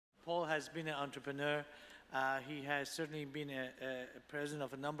Paul has been an entrepreneur. He has certainly been a president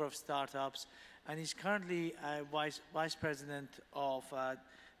of a number of startups, and he's currently vice president of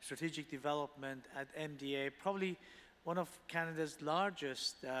strategic development at MDA, probably one of Canada's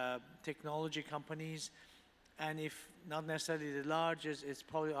largest technology companies, and if not necessarily the largest, it's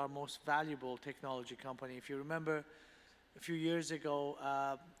probably our most valuable technology company. If you remember, a few years ago,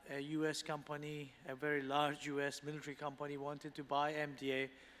 a U.S. company, a very large U.S. military company, wanted to buy MDA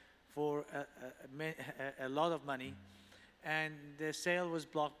for a lot of money, and the sale was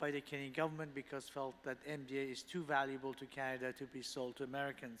blocked by the Canadian government because felt that MDA is too valuable to Canada to be sold to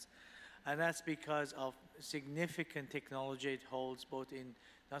Americans. And that's because of significant technology it holds, both in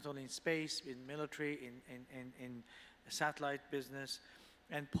not only in space, in military, in satellite business.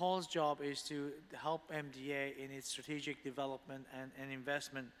 And Paul's job is to help MDA in its strategic development and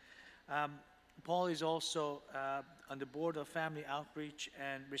investment. Paul is also on the board of Family Outreach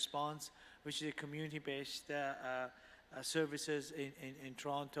and Response, which is a community-based services in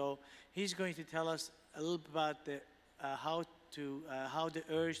Toronto. He's going to tell us a little bit about the, how the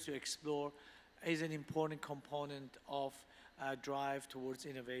urge to explore is an important component of drive towards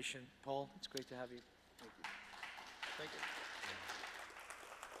innovation. Paul, it's great to have you. Thank you. Thank you.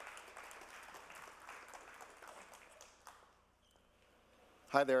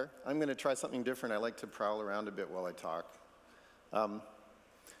 Hi there. I'm going to try something different. I like to prowl around a bit while I talk.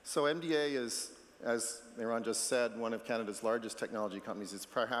 So MDA is, as Iran just said, one of Canada's largest technology companies. It's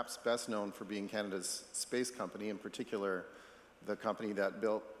perhaps best known for being Canada's space company, in particular the company that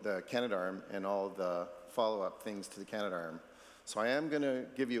built the Canadarm and all the follow-up things to the Canadarm. So I am going to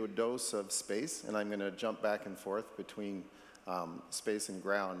give you a dose of space, and I'm going to jump back and forth between space and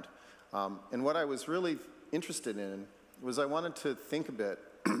ground. And what I was really interested in was I wanted to think a bit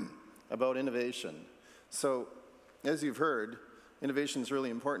about innovation. So, as you've heard, innovation is really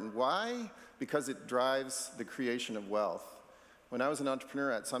important. Why? Because it drives the creation of wealth. When I was an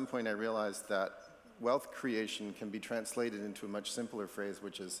entrepreneur, at some point I realized that wealth creation can be translated into a much simpler phrase,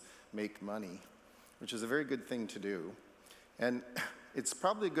 which is make money, which is a very good thing to do. And it's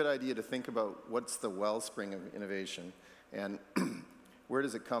probably a good idea to think about what's the wellspring of innovation and where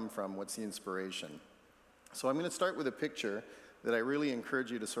does it come from, what's the inspiration. So I'm going to start with a picture that I really encourage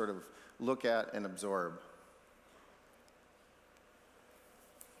you to sort of look at and absorb.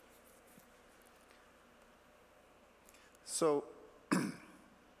 So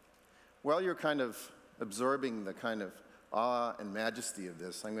while you're kind of absorbing the kind of awe and majesty of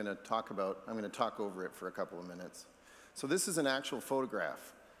this, I'm going to talk over it for a couple of minutes. So this is an actual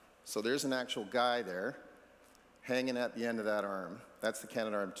photograph. So there's an actual guy there hanging at the end of that arm. That's the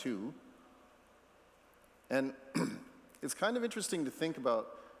Canadarm2. And it's kind of interesting to think about,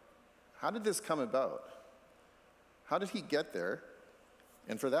 how did this come about? How did he get there?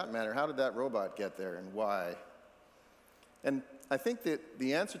 And for that matter, how did that robot get there and why? And I think that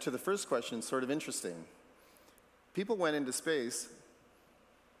the answer to the first question is sort of interesting. People went into space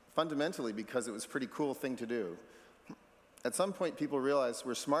fundamentally because it was a pretty cool thing to do. At some point, people realized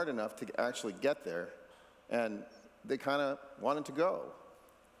we're smart enough to actually get there, and they kind of wanted to go.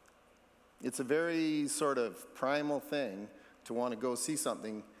 It's a very sort of primal thing to want to go see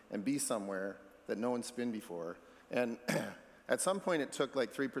something and be somewhere that no one's been before. And at some point, it took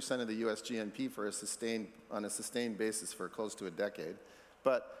like 3% of the US GNP for on a sustained basis for close to a decade.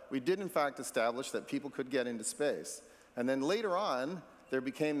 But we did, in fact, establish that people could get into space. And then later on, there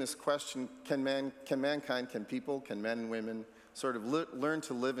became this question, can mankind, can people, can men and women sort of learn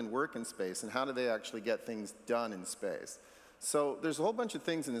to live and work in space, and how do they actually get things done in space? So there's a whole bunch of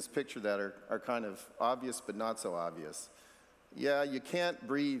things in this picture that are kind of obvious but not so obvious. Yeah, you can't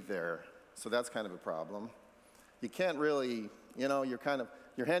breathe there, so that's kind of a problem. You can't really, you know,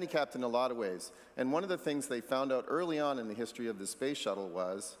 you're handicapped in a lot of ways. And one of the things they found out early on in the history of the space shuttle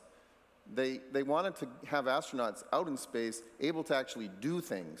was they wanted to have astronauts out in space able to actually do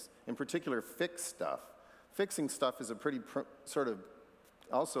things, in particular fix stuff. Fixing stuff is a pretty sort of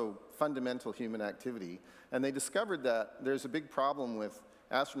also fundamental human activity. And they discovered that there's a big problem with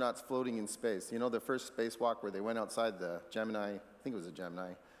astronauts floating in space. You know, the first spacewalk where they went outside the Gemini, I think it was a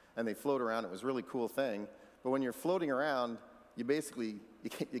Gemini, and they float around. It was a really cool thing. But when you're floating around, you basically,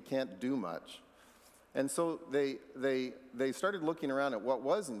 you can't do much. And so they started looking around at what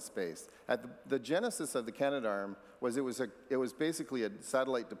was in space. At the genesis of the Canadarm was it was basically a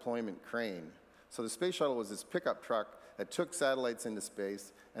satellite deployment crane. So the space shuttle was this pickup truck that took satellites into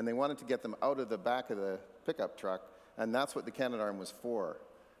space, and they wanted to get them out of the back of the pickup truck, and that's what the Canadarm was for.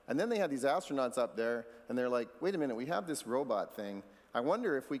 And then they had these astronauts up there, and they're like, wait a minute, we have this robot thing. I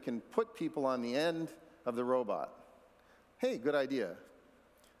wonder if we can put people on the end of the robot. Hey, good idea.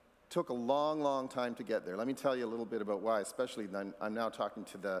 took a long, long time to get there. Let me tell you a little bit about why, especially I'm now talking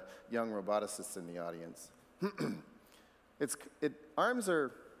to the young roboticists in the audience. Arms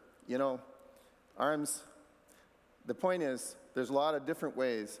are, you know, arms, the point is, there's a lot of different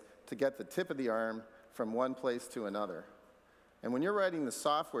ways to get the tip of the arm from one place to another. And when you're writing the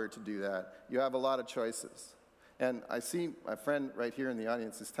software to do that, you have a lot of choices. And I see my friend right here in the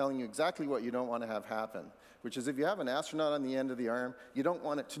audience is telling you exactly what you don't want to have happen, which is if you have an astronaut on the end of the arm, you don't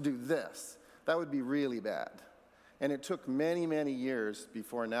want it to do this. That would be really bad. And it took many, many years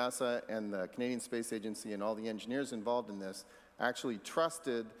before NASA and the Canadian Space Agency and all the engineers involved in this actually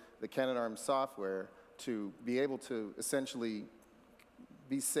trusted the Canadarm software to be able to essentially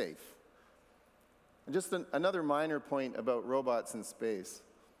be safe. And just another minor point about robots in space.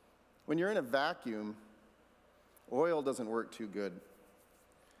 When you're in a vacuum, oil doesn't work too good.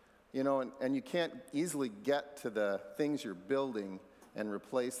 You know, and you can't easily get to the things you're building and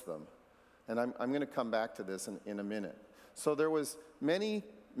replace them. And I'm going to come back to this in a minute. So there was many,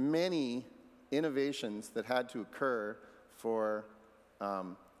 many innovations that had to occur for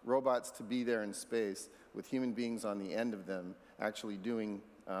robots to be there in space with human beings on the end of them actually doing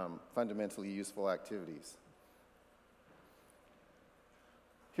fundamentally useful activities.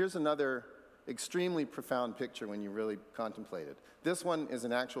 Here's another extremely profound picture when you really contemplate it. This one is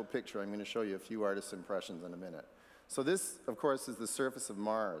an actual picture. I'm going to show you a few artists' impressions in a minute. So this, of course, is the surface of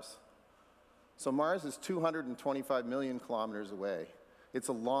Mars. So Mars is 225 million kilometers away. It's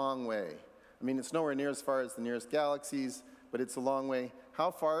a long way. I mean, it's nowhere near as far as the nearest galaxies, but it's a long way. How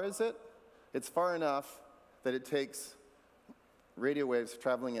far is it? It's far enough that it takes radio waves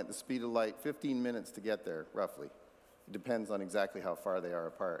traveling at the speed of light 15 minutes to get there, roughly. It depends on exactly how far they are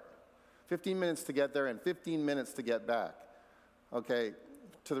apart. 15 minutes to get there and 15 minutes to get back. Okay,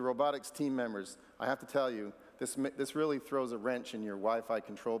 to the robotics team members, I have to tell you, this really throws a wrench in your Wi-Fi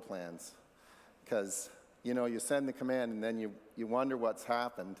control plans. Because, you know, you send the command and then you wonder what's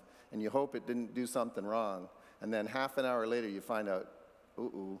happened and you hope it didn't do something wrong. And then half an hour later you find out,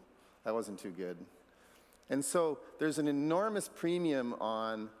 ooh, that wasn't too good. And so there's an enormous premium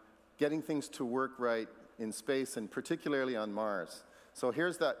on getting things to work right in space and particularly on Mars. So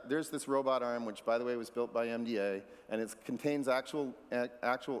there's this robot arm, which by the way was built by MDA, and it contains actual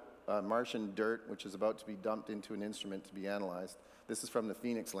Martian dirt, which is about to be dumped into an instrument to be analyzed. This is from the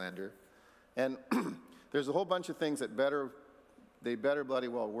Phoenix lander. And there's a whole bunch of things that they better bloody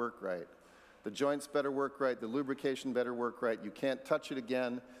well work right. The joints better work right, the lubrication better work right, you can't touch it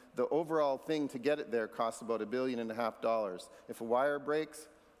again. The overall thing to get it there costs about $1.5 billion. If a wire breaks,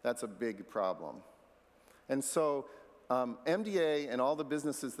 that's a big problem. And so MDA and all the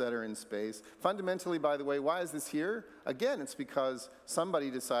businesses that are in space, fundamentally, by the way, why is this here? Again, it's because somebody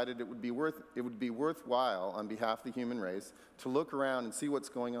decided it would be worthwhile on behalf of the human race to look around and see what's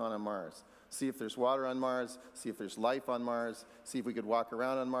going on Mars. See if there's water on Mars, see if there's life on Mars, see if we could walk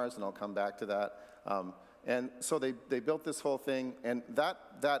around on Mars, and I'll come back to that. And so they built this whole thing, and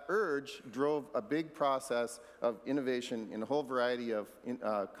that urge drove a big process of innovation in a whole variety of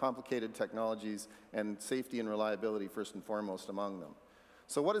complicated technologies and safety and reliability first and foremost among them.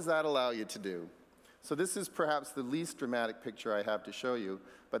 So what does that allow you to do? So this is perhaps the least dramatic picture I have to show you,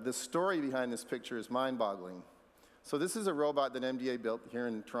 but the story behind this picture is mind-boggling. So this is a robot that MDA built here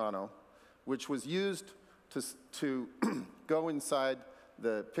in Toronto, which was used to go inside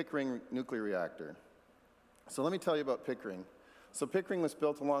the Pickering nuclear reactor. So let me tell you about Pickering. So Pickering was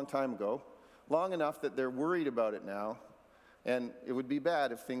built a long time ago, long enough that they're worried about it now, and it would be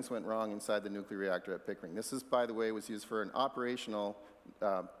bad if things went wrong inside the nuclear reactor at Pickering. This is, by the way, was used for an operational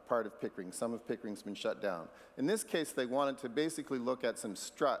part of Pickering. Some of Pickering's been shut down. In this case, they wanted to basically look at some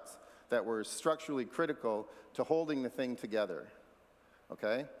struts that were structurally critical to holding the thing together,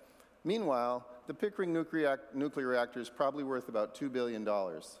 okay? Meanwhile, the Pickering nuclear reactor is probably worth about $2 billion.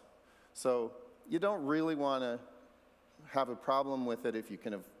 So you don't really want to have a problem with it if you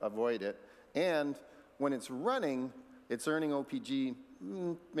can avoid it. And when it's running, it's earning OPG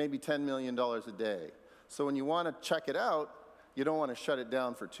maybe $10 million a day. So when you want to check it out, you don't want to shut it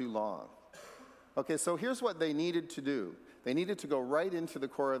down for too long. Okay, so here's what they needed to do. They needed to go right into the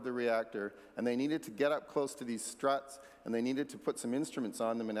core of the reactor, and they needed to get up close to these struts, and they needed to put some instruments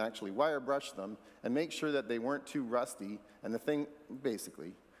on them and actually wire brush them and make sure that they weren't too rusty, and the thing,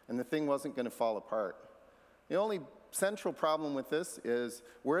 basically, and the thing wasn't going to fall apart. The only central problem with this is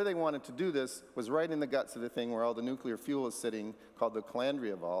where they wanted to do this was right in the guts of the thing where all the nuclear fuel is sitting, called the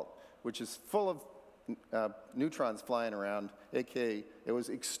Calandria Vault, which is full of neutrons flying around, aka it was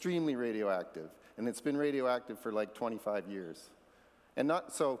extremely radioactive. And it's been radioactive for like 25 years. And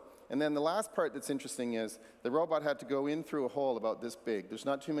And then the last part that's interesting is the robot had to go in through a hole about this big. There's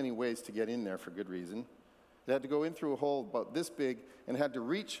not too many ways to get in there for good reason. It had to go in through a hole about this big and had to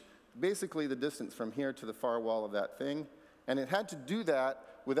reach basically the distance from here to the far wall of that thing. And it had to do that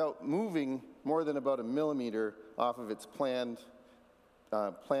without moving more than about 1 millimeter off of its planned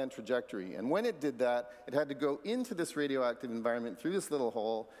trajectory. And when it did that, it had to go into this radioactive environment through this little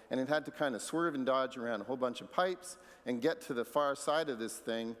hole, and it had to kind of swerve and dodge around a whole bunch of pipes and get to the far side of this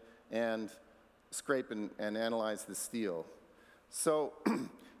thing and scrape and analyze the steel. So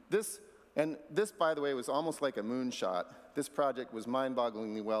this, by the way, was almost like a moonshot. This project was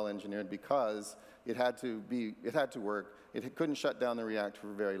mind-bogglingly well engineered because it had to work. It couldn't shut down the reactor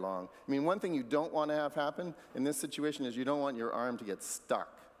for very long. I mean, one thing you don't want to have happen in this situation is you don't want your arm to get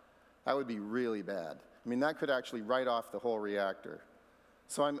stuck. That would be really bad. I mean, that could actually write off the whole reactor.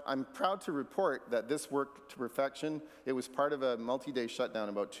 So I'm proud to report that this worked to perfection. It was part of a multi-day shutdown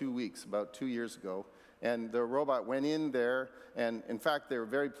about 2 weeks, about 2 years ago. And the robot went in there, and in fact, they were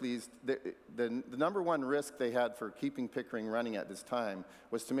very pleased. The number one risk they had for keeping Pickering running at this time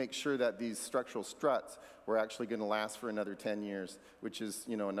was to make sure that these structural struts were actually going to last for another 10 years, which is,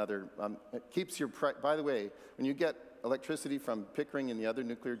 you know, another, it keeps your, by the way, when you get electricity from Pickering and the other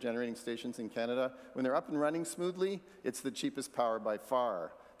nuclear generating stations in Canada, when they're up and running smoothly, it's the cheapest power by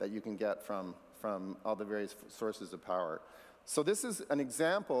far that you can get from all the various sources of power. So this is an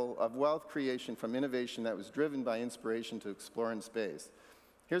example of wealth creation from innovation that was driven by inspiration to explore in space.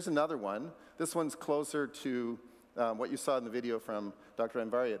 Here's another one. This one's closer to what you saw in the video from Dr.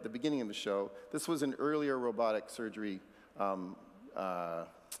 Anvari at the beginning of the show. This was an earlier robotic surgery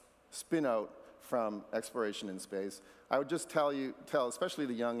spin-out from exploration in space. I would just tell especially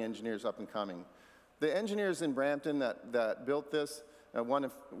the young engineers up and coming. The engineers in Brampton that built this, one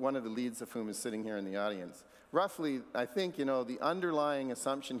of the leads of whom is sitting here in the audience. Roughly, I think, you know, the underlying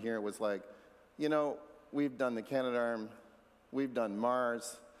assumption here was like, you know, we've done the Canadarm, we've done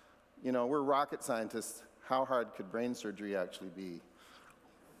Mars, you know, we're rocket scientists. How hard could brain surgery actually be?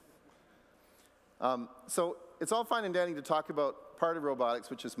 So it's all fine and dandy to talk about part of robotics,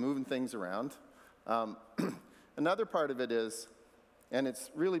 which is moving things around. Another part of it is, and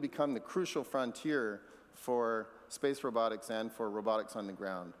it's really become the crucial frontier for space robotics and for robotics on the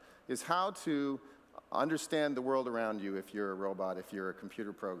ground, is how to understand the world around you if you're a robot, if you're a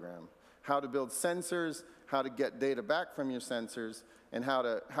computer program. How to build sensors, how to get data back from your sensors, and how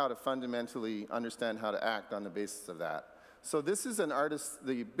to fundamentally understand how to act on the basis of that. So this is an artist,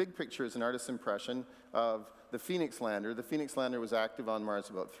 the big picture is an artist's impression of the Phoenix lander. The Phoenix lander was active on Mars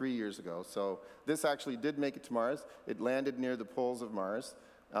about 3 years ago. So this actually did make it to Mars. It landed near the poles of Mars.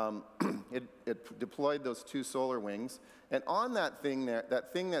 It deployed those 2 solar wings. And on that thing there,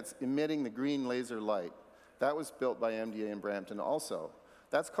 that thing that's emitting the green laser light, that was built by MDA in Brampton also.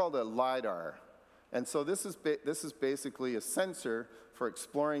 That's called a LiDAR. And so this is basically a sensor for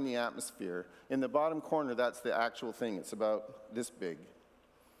exploring the atmosphere. In the bottom corner, that's the actual thing. It's about this big.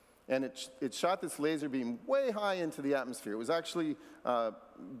 And it shot this laser beam way high into the atmosphere. It was actually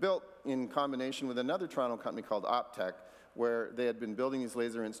built in combination with another Toronto company called Optech, where they had been building these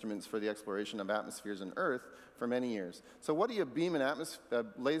laser instruments for the exploration of atmospheres on Earth for many years. So what do you beam a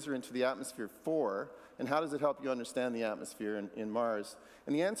laser into the atmosphere for, and how does it help you understand the atmosphere in Mars?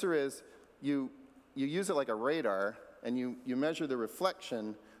 And the answer is you use it like a radar, and you measure the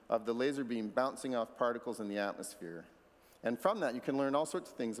reflection of the laser beam bouncing off particles in the atmosphere. And from that, you can learn all sorts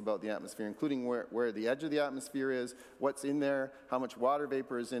of things about the atmosphere, including where the edge of the atmosphere is, what's in there, how much water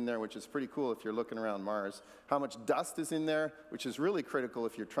vapor is in there, which is pretty cool if you're looking around Mars, how much dust is in there, which is really critical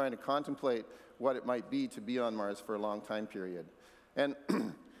if you're trying to contemplate what it might be to be on Mars for a long time period. And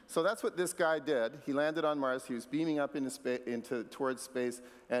so that's what this guy did. He landed on Mars. He was beaming up towards space,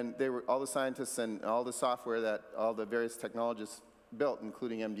 and all the scientists and all the software that all the various technologists built,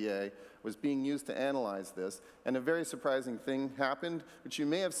 including MDA, was being used to analyze this. And a very surprising thing happened, which you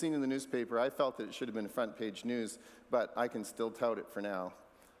may have seen in the newspaper. I felt that it should have been front page news, but I can still tout it for now.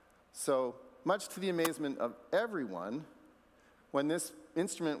 So, much to the amazement of everyone, when this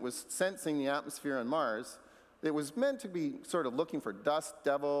instrument was sensing the atmosphere on Mars, it was meant to be sort of looking for dust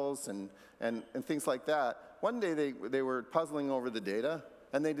devils and things like that. One day they were puzzling over the data,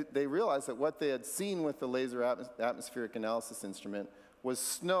 and they realized that what they had seen with the laser atmospheric analysis instrument was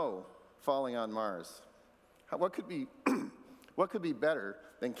snow falling on Mars. What could be better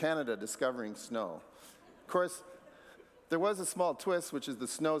than Canada discovering snow? Of course, there was a small twist, which is the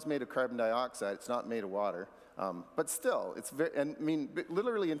snow is made of carbon dioxide. It's not made of water. But still, I mean,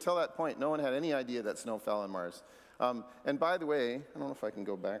 literally until that point, no one had any idea that snow fell on Mars. And by the way, I don't know if I can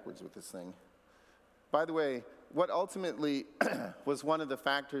go backwards with this thing. By the way, what ultimately was one of the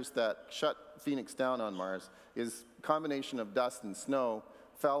factors that shut Phoenix down on Mars is a combination of dust and snow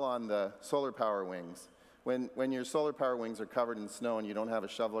fell on the solar power wings. When your solar power wings are covered in snow and you don't have a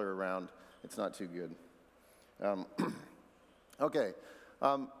shoveler around, it's not too good. Okay,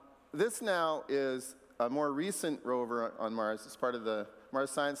 this now is a more recent rover on Mars. It's part of the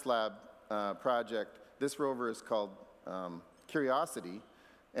Mars Science Lab project. This rover is called Curiosity,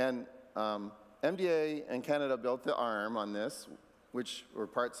 and MDA and Canada built the arm on this, or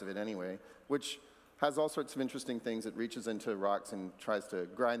parts of it anyway, which has all sorts of interesting things. It reaches into rocks and tries to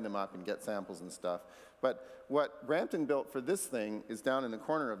grind them up and get samples and stuff. But what Brampton built for this thing is down in the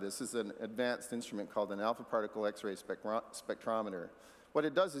corner of this is an advanced instrument called an alpha particle X-ray spectrometer. What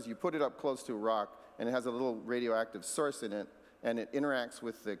it does is you put it up close to a rock, and it has a little radioactive source in it, and it interacts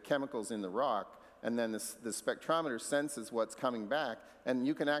with the chemicals in the rock, and then the spectrometer senses what's coming back, and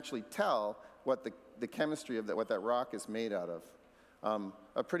you can actually tell what the chemistry of what that rock is made out of.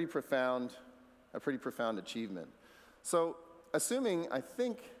 A pretty profound achievement. So assuming, I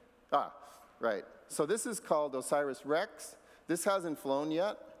think, right. So this is called OSIRIS-REx. This hasn't flown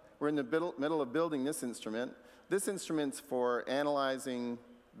yet. We're in the middle of building this instrument. This instrument's for analyzing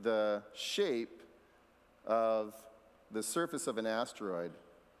the shape of the surface of an asteroid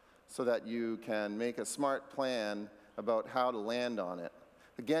so that you can make a smart plan about how to land on it.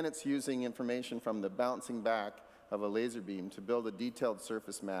 Again, it's using information from the bouncing back of a laser beam to build a detailed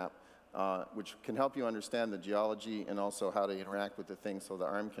surface map which can help you understand the geology and also how to interact with the thing so the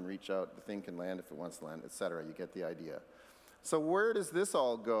arm can reach out, the thing can land if it wants to land, etc. You get the idea. So where does this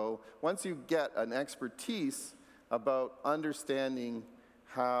all go? Once you get an expertise about understanding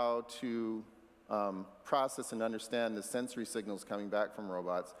how to process and understand the sensory signals coming back from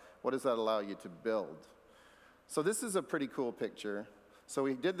robots, what does that allow you to build? So this is a pretty cool picture. So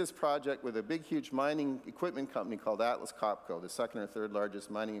we did this project with a big, huge mining equipment company called Atlas Copco, the second or third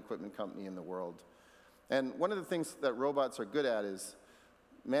largest mining equipment company in the world. And one of the things that robots are good at is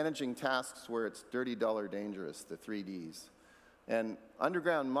managing tasks where it's dirty, dull, or dangerous, the 3Ds. And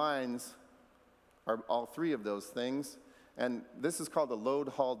underground mines are all three of those things. And this is called a load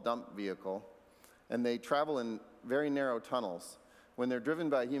haul dump vehicle. And they travel in very narrow tunnels. When they're driven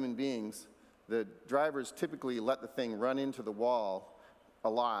by human beings, the drivers typically let the thing run into the wall a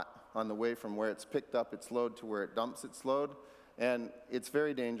lot on the way from where it's picked up its load to where it dumps its load. And it's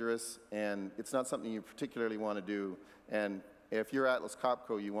very dangerous, and it's not something you particularly want to do. And if you're Atlas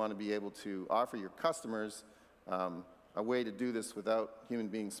Copco, you want to be able to offer your customers a way to do this without human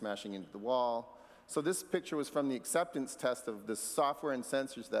beings smashing into the wall. So this picture was from the acceptance test of the software and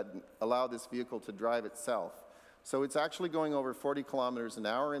sensors that allow this vehicle to drive itself. So it's actually going over 40 kilometers an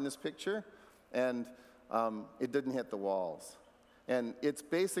hour in this picture, and it didn't hit the walls. And it's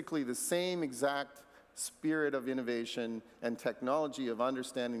basically the same exact spirit of innovation and technology of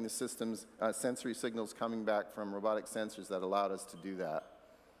understanding the system's sensory signals coming back from robotic sensors that allowed us to do that.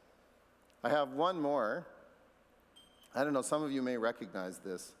 I have one more. I don't know, some of you may recognize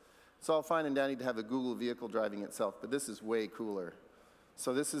this. It's all fine and dandy to have a Google vehicle driving itself, but this is way cooler.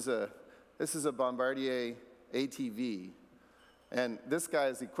 So this is a Bombardier ATV. And this guy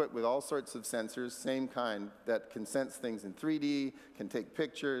is equipped with all sorts of sensors, same kind, that can sense things in 3D, can take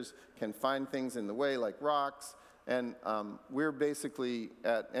pictures, can find things in the way like rocks. And we're basically,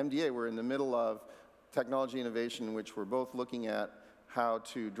 at MDA, we're in the middle of technology innovation in which we're both looking at how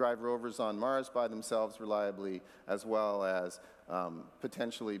to drive rovers on Mars by themselves reliably, as well as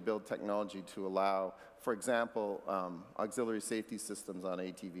potentially build technology to allow, for example, auxiliary safety systems on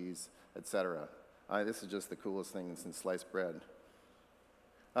ATVs, et cetera. This is just the coolest thing since sliced bread.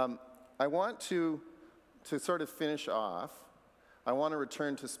 I want to sort of finish off, I want to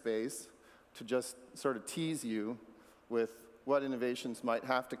return to space to just sort of tease you with what innovations might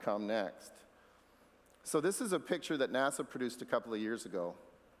have to come next. So this is a picture that NASA produced a couple of years ago.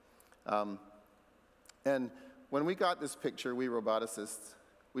 And when we got this picture, we roboticists,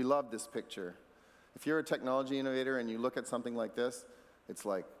 we loved this picture. If you're a technology innovator and you look at something like this, it's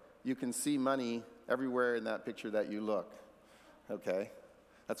like you can see money everywhere in that picture that you look, okay?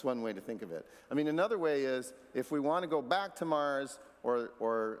 That's one way to think of it. I mean, another way is if we want to go back to Mars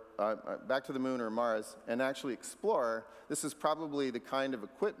or back to the moon or Mars and actually explore, this is probably the kind of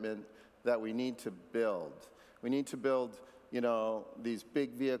equipment that we need to build. We need to build, you know, these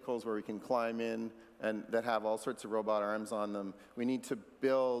big vehicles where we can climb in and that have all sorts of robot arms on them. We need to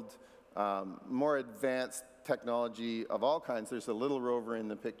build more advanced technology of all kinds. There's a little rover in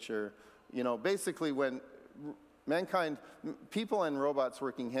the picture. You know, basically when mankind, people and robots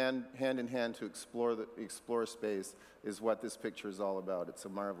working hand in hand to explore space is what this picture is all about. It's a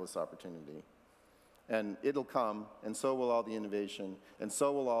marvelous opportunity. And it'll come, and so will all the innovation, and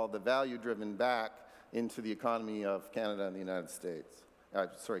so will all the value driven back into the economy of Canada and the United States.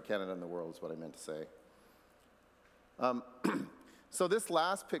 Sorry, Canada and the world is what I meant to say. So this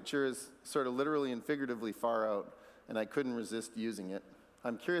last picture is sort of literally and figuratively far out, and I couldn't resist using it.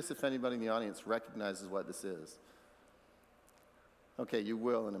 I'm curious if anybody in the audience recognizes what this is. Okay, you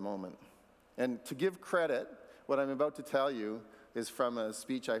will in a moment. And to give credit, what I'm about to tell you is from a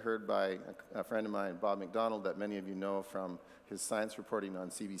speech I heard by a friend of mine, Bob MacDonald, that many of you know from his science reporting on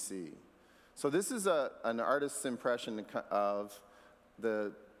CBC. So this is an artist's impression of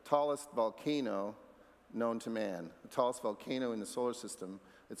the tallest volcano known to man, the tallest volcano in the solar system.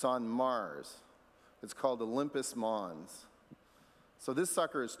 It's on Mars. It's called Olympus Mons. So this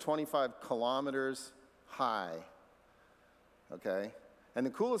sucker is 25 kilometers high, okay? And the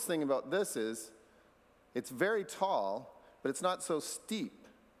coolest thing about this is it's very tall, but it's not so steep.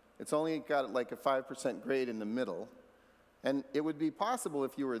 It's only got like a 5% grade in the middle. And it would be possible,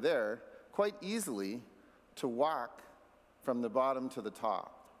 if you were there, quite easily to walk from the bottom to the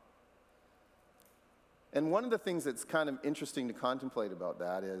top. And one of the things that's kind of interesting to contemplate about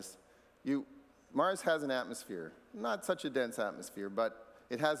that is Mars has an atmosphere. Not such a dense atmosphere, but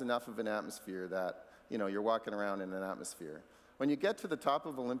it has enough of an atmosphere that, you know, you're walking around in an atmosphere. When you get to the top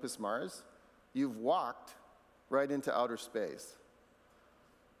of Olympus Mars, you've walked right into outer space.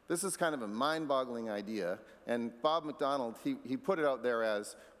 This is kind of a mind-boggling idea, and Bob MacDonald, he put it out there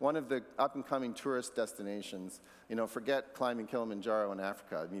as one of the up-and-coming tourist destinations. You know, forget climbing Kilimanjaro in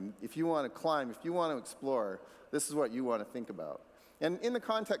Africa. I mean, if you want to climb, if you want to explore, this is what you want to think about. And in the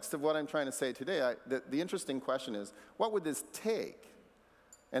context of what I'm trying to say today, the interesting question is, what would this take?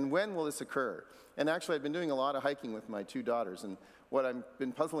 And when will this occur? And actually, I've been doing a lot of hiking with my two daughters, and what I've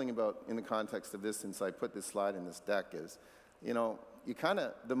been puzzling about in the context of this since I put this slide in this deck is, you know,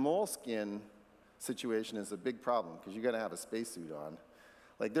 the moleskin situation is a big problem because you got to have a spacesuit on.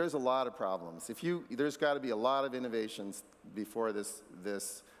 Like, there's a lot of problems. There's got to be a lot of innovations before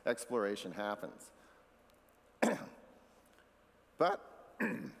this exploration happens. But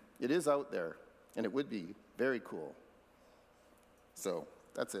it is out there, and it would be very cool. So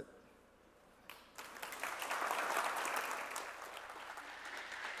that's it.